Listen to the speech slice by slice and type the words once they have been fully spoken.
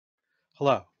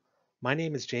Hello, my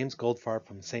name is James Goldfarb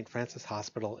from St. Francis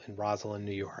Hospital in Roslyn,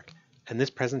 New York, and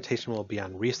this presentation will be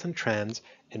on recent trends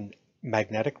in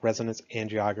magnetic resonance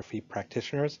angiography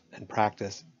practitioners and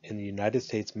practice in the United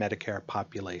States Medicare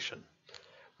population.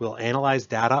 We'll analyze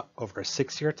data over a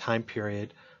 6-year time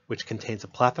period, which contains a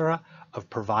plethora of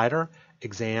provider,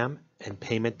 exam, and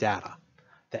payment data.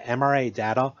 The MRA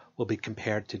data will be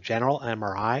compared to general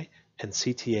MRI and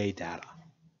CTA data.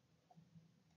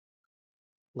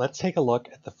 Let's take a look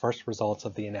at the first results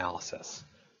of the analysis,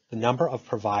 the number of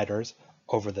providers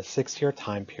over the 6-year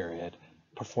time period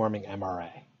performing MRA.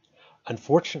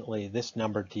 Unfortunately, this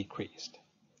number decreased.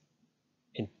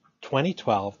 In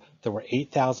 2012, there were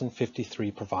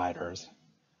 8,053 providers,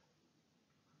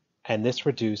 and this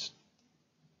reduced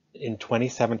in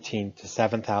 2017 to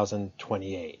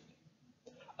 7,028,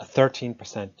 a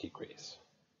 13% decrease.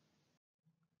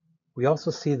 We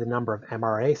also see the number of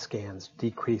MRA scans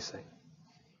decreasing.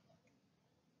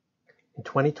 In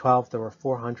 2012, there were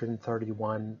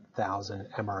 431,000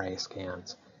 MRA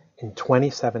scans. In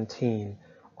 2017,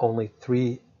 only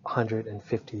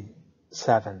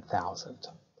 357,000.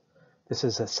 This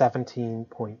is a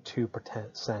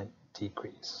 17.2%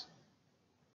 decrease.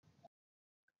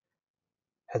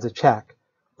 As a check,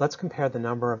 let's compare the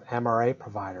number of MRA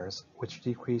providers, which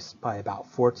decreased by about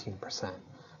 14%,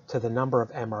 to the number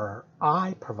of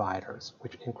MRI providers,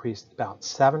 which increased about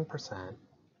 7%,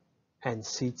 and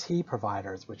CT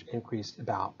providers, which increased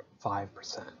about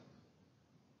 5%.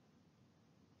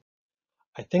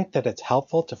 I think that it's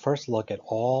helpful to first look at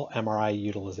all MRI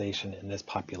utilization in this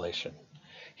population.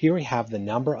 Here we have the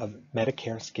number of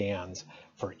Medicare scans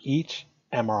for each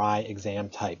MRI exam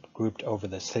type grouped over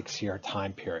the 6-year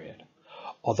time period.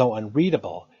 Although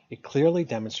unreadable, it clearly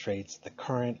demonstrates the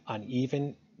current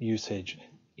uneven usage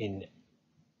in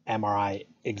MRI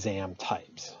exam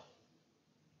types.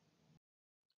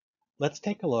 Let's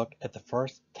take a look at the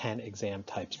first 10 exam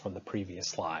types from the previous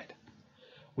slide.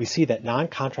 We see that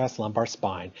non-contrast lumbar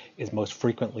spine is most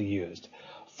frequently used,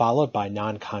 followed by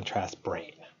non-contrast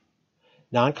brain.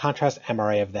 Non-contrast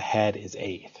MRA of the head is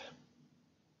 8th.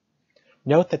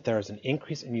 Note that there is an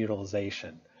increase in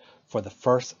utilization for the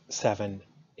first 7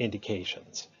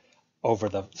 indications over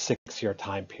the 6-year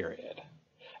time period,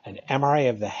 and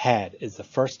MRA of the head is the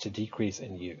first to decrease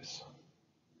in use.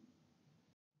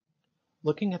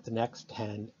 Looking at the next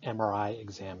 10 MRI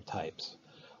exam types,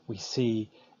 we see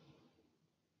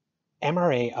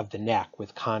MRA of the neck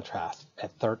with contrast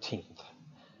at 13th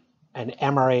and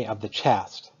MRA of the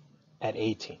chest at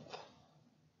 18th.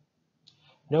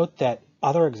 Note that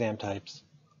other exam types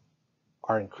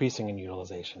are increasing in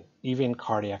utilization, even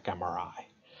cardiac MRI.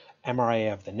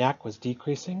 MRA of the neck was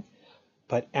decreasing,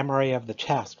 but MRA of the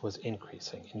chest was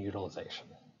increasing in utilization.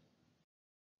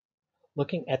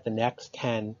 Looking at the next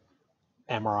 10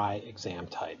 MRI exam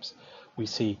types, we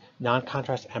see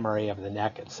non-contrast MRA of the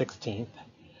neck at 16th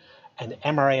and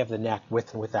MRA of the neck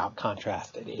with and without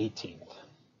contrast at 18th.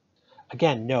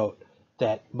 Again, note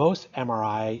that most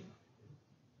MRI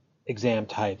exam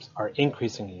types are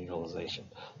increasing in utilization.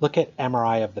 Look at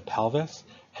MRI of the pelvis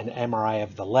and MRI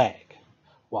of the leg,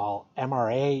 while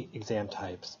MRA exam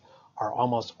types are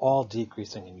almost all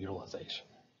decreasing in utilization.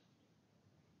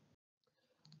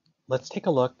 Let's take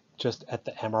a look just at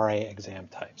the MRA exam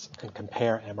types and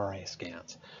compare MRA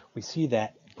scans. We see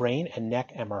that brain and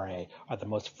neck MRA are the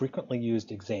most frequently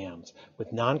used exams,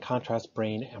 with non-contrast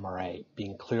brain MRA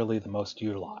being clearly the most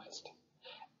utilized.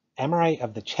 MRA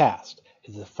of the chest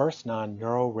is the first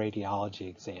non-neuroradiology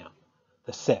exam,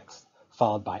 the 6th,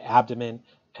 followed by abdomen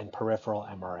and peripheral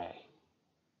MRA.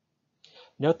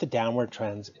 Note the downward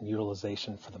trends in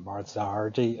utilization for the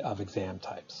majority of exam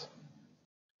types.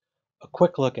 A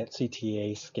quick look at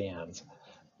CTA scans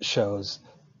shows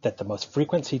that the most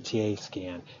frequent CTA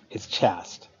scan is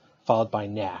chest, followed by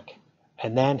neck,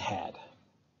 and then head.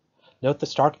 Note the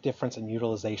stark difference in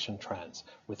utilization trends,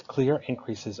 with clear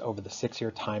increases over the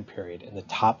 6-year time period in the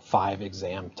top 5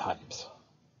 exam types.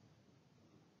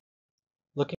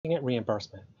 Looking at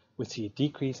reimbursement, we see a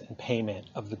decrease in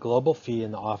payment of the global fee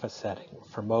in the office setting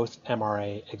for most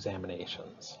MRA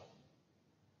examinations.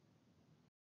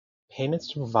 Payments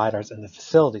to providers in the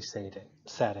facility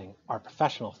setting are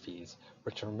professional fees,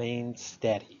 which remain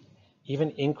steady,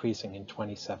 even increasing in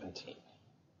 2017.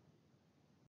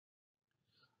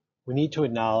 We need to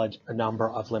acknowledge a number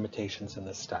of limitations in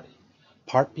this study.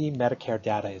 Part B Medicare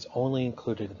data is only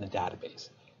included in the database.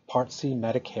 Part C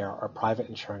Medicare or private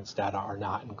insurance data are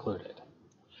not included.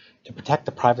 To protect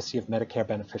the privacy of Medicare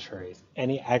beneficiaries,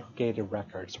 any aggregated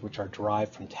records which are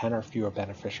derived from 10 or fewer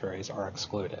beneficiaries are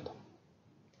excluded.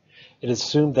 It is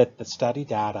assumed that the study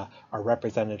data are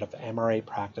representative of MRA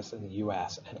practice in the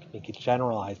U.S. and can be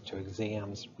generalized to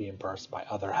exams reimbursed by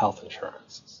other health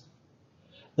insurances.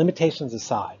 Limitations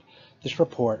aside, this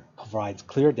report provides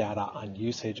clear data on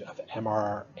usage of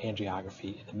MR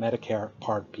angiography in the Medicare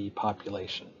Part B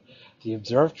population. The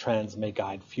observed trends may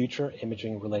guide future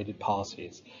imaging-related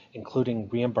policies, including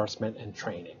reimbursement and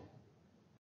training.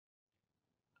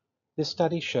 This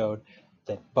study showed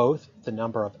that both the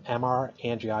number of MR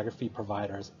angiography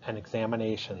providers and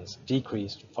examinations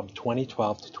decreased from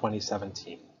 2012 to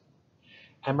 2017.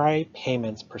 MRA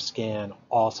payments per scan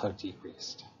also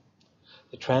decreased.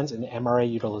 The trends in MRA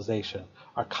utilization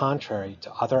are contrary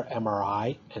to other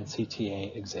MRI and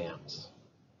CTA exams.